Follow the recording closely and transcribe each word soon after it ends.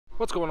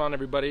What's going on,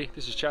 everybody?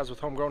 This is Chaz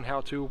with Homegrown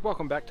How To.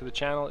 Welcome back to the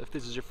channel. If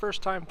this is your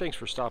first time, thanks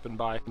for stopping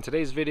by. In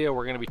today's video,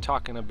 we're going to be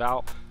talking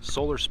about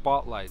solar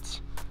spotlights.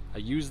 I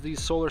use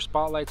these solar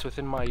spotlights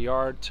within my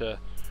yard to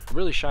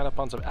really shine up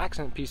on some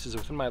accent pieces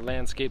within my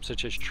landscape,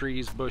 such as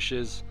trees,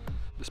 bushes.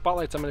 The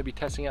spotlights I'm going to be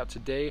testing out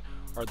today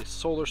are the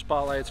solar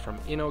spotlights from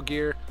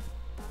Innogear.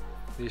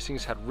 These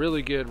things had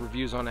really good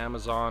reviews on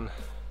Amazon.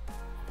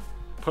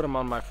 Put them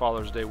on my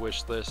Father's Day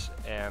wish list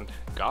and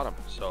got them.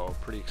 So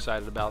pretty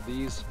excited about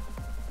these.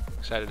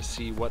 Excited to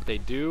see what they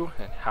do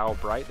and how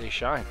bright they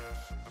shine.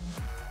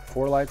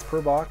 4 lights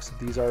per box.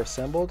 These are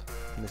assembled,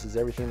 and this is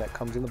everything that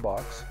comes in the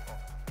box.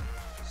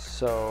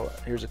 So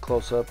here's a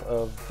close-up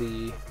of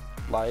the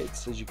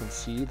lights. As you can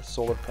see, the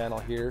solar panel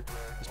here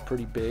is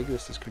pretty big.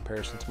 This is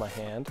comparison to my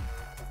hand.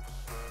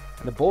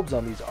 And the bulbs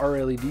on these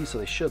are LED, so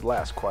they should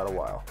last quite a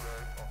while.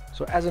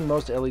 So as in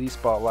most LED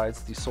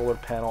spotlights, the solar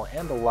panel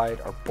and the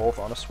light are both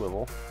on a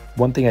swivel.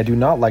 One thing I do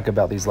not like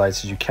about these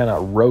lights is you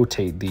cannot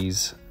rotate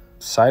these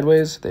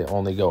sideways. They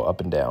only go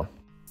up and down.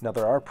 Now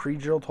there are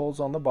pre-drilled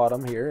holes on the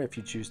bottom here if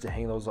you choose to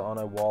hang those on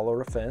a wall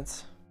or a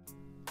fence.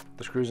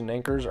 The screws and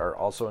anchors are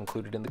also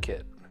included in the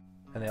kit.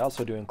 And they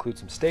also do include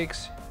some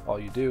stakes. All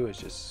you do is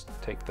just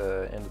take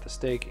the end of the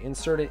stake,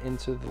 insert it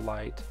into the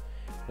light,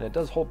 and it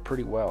does hold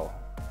pretty well.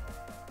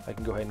 I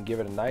can go ahead and give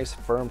it a nice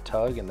firm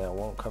tug and that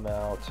won't come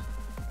out.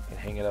 And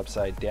hang it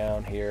upside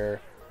down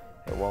here,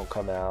 it won't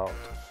come out.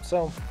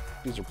 So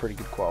these are pretty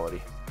good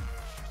quality.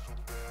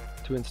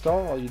 To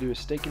install, all you do is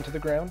stake into the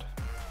ground,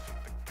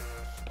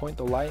 point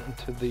the light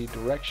into the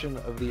direction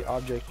of the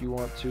object you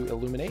want to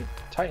illuminate,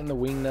 tighten the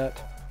wing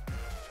nut,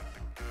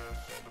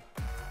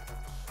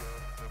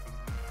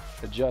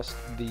 adjust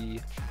the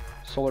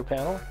solar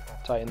panel,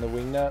 tighten the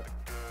wing nut,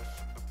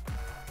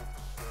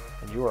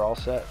 and you are all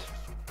set.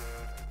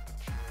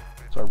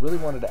 So I really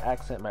wanted to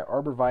accent my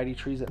arborvitae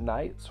trees at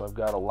night, so I've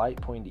got a light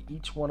pointing to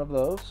each one of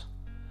those.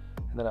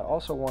 And then I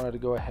also wanted to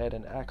go ahead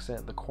and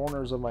accent the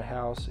corners of my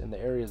house in the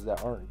areas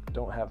that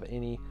don't have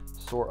any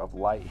sort of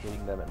light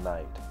hitting them at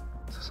night.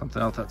 So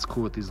something else that's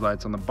cool with these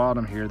lights, on the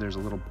bottom here there's a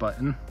little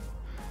button,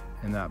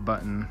 and that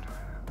button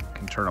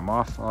can turn them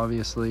off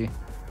obviously,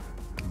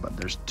 but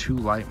there's 2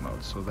 light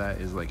modes. So that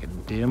is like a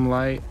dim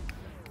light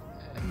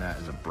and that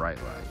is a bright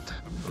light.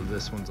 So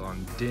this one's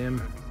on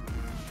dim,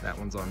 that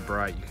one's on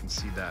bright. You can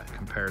see that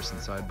comparison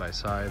side by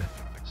side.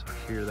 So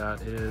here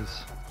that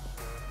is,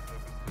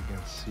 you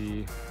can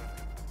see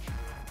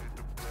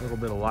a little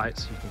bit of light,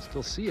 so you can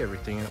still see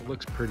everything, and it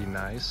looks pretty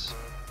nice.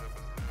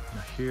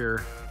 Now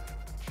here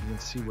you can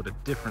see what a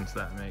difference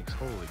that makes.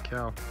 Holy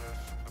cow.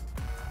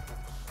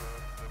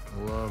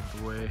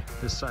 Love the way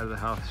this side of the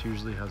house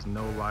usually has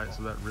no light,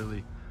 so that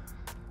really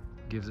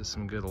gives it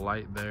some good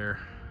light there.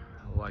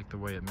 I like the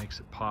way it makes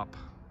it pop.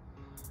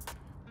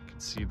 You can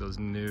see those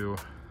new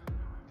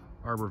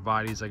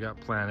arborvitaes I got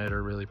planted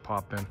are really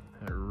popping.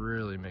 It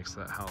really makes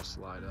that house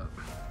light up.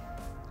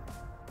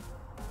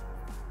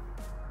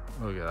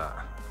 Look at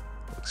that.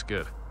 Looks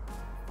good.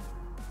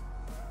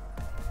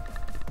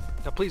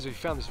 Now please, if you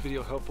found this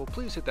video helpful,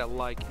 please hit that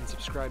like and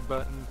subscribe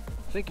button.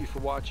 Thank you for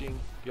watching.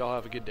 Y'all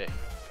have a good day.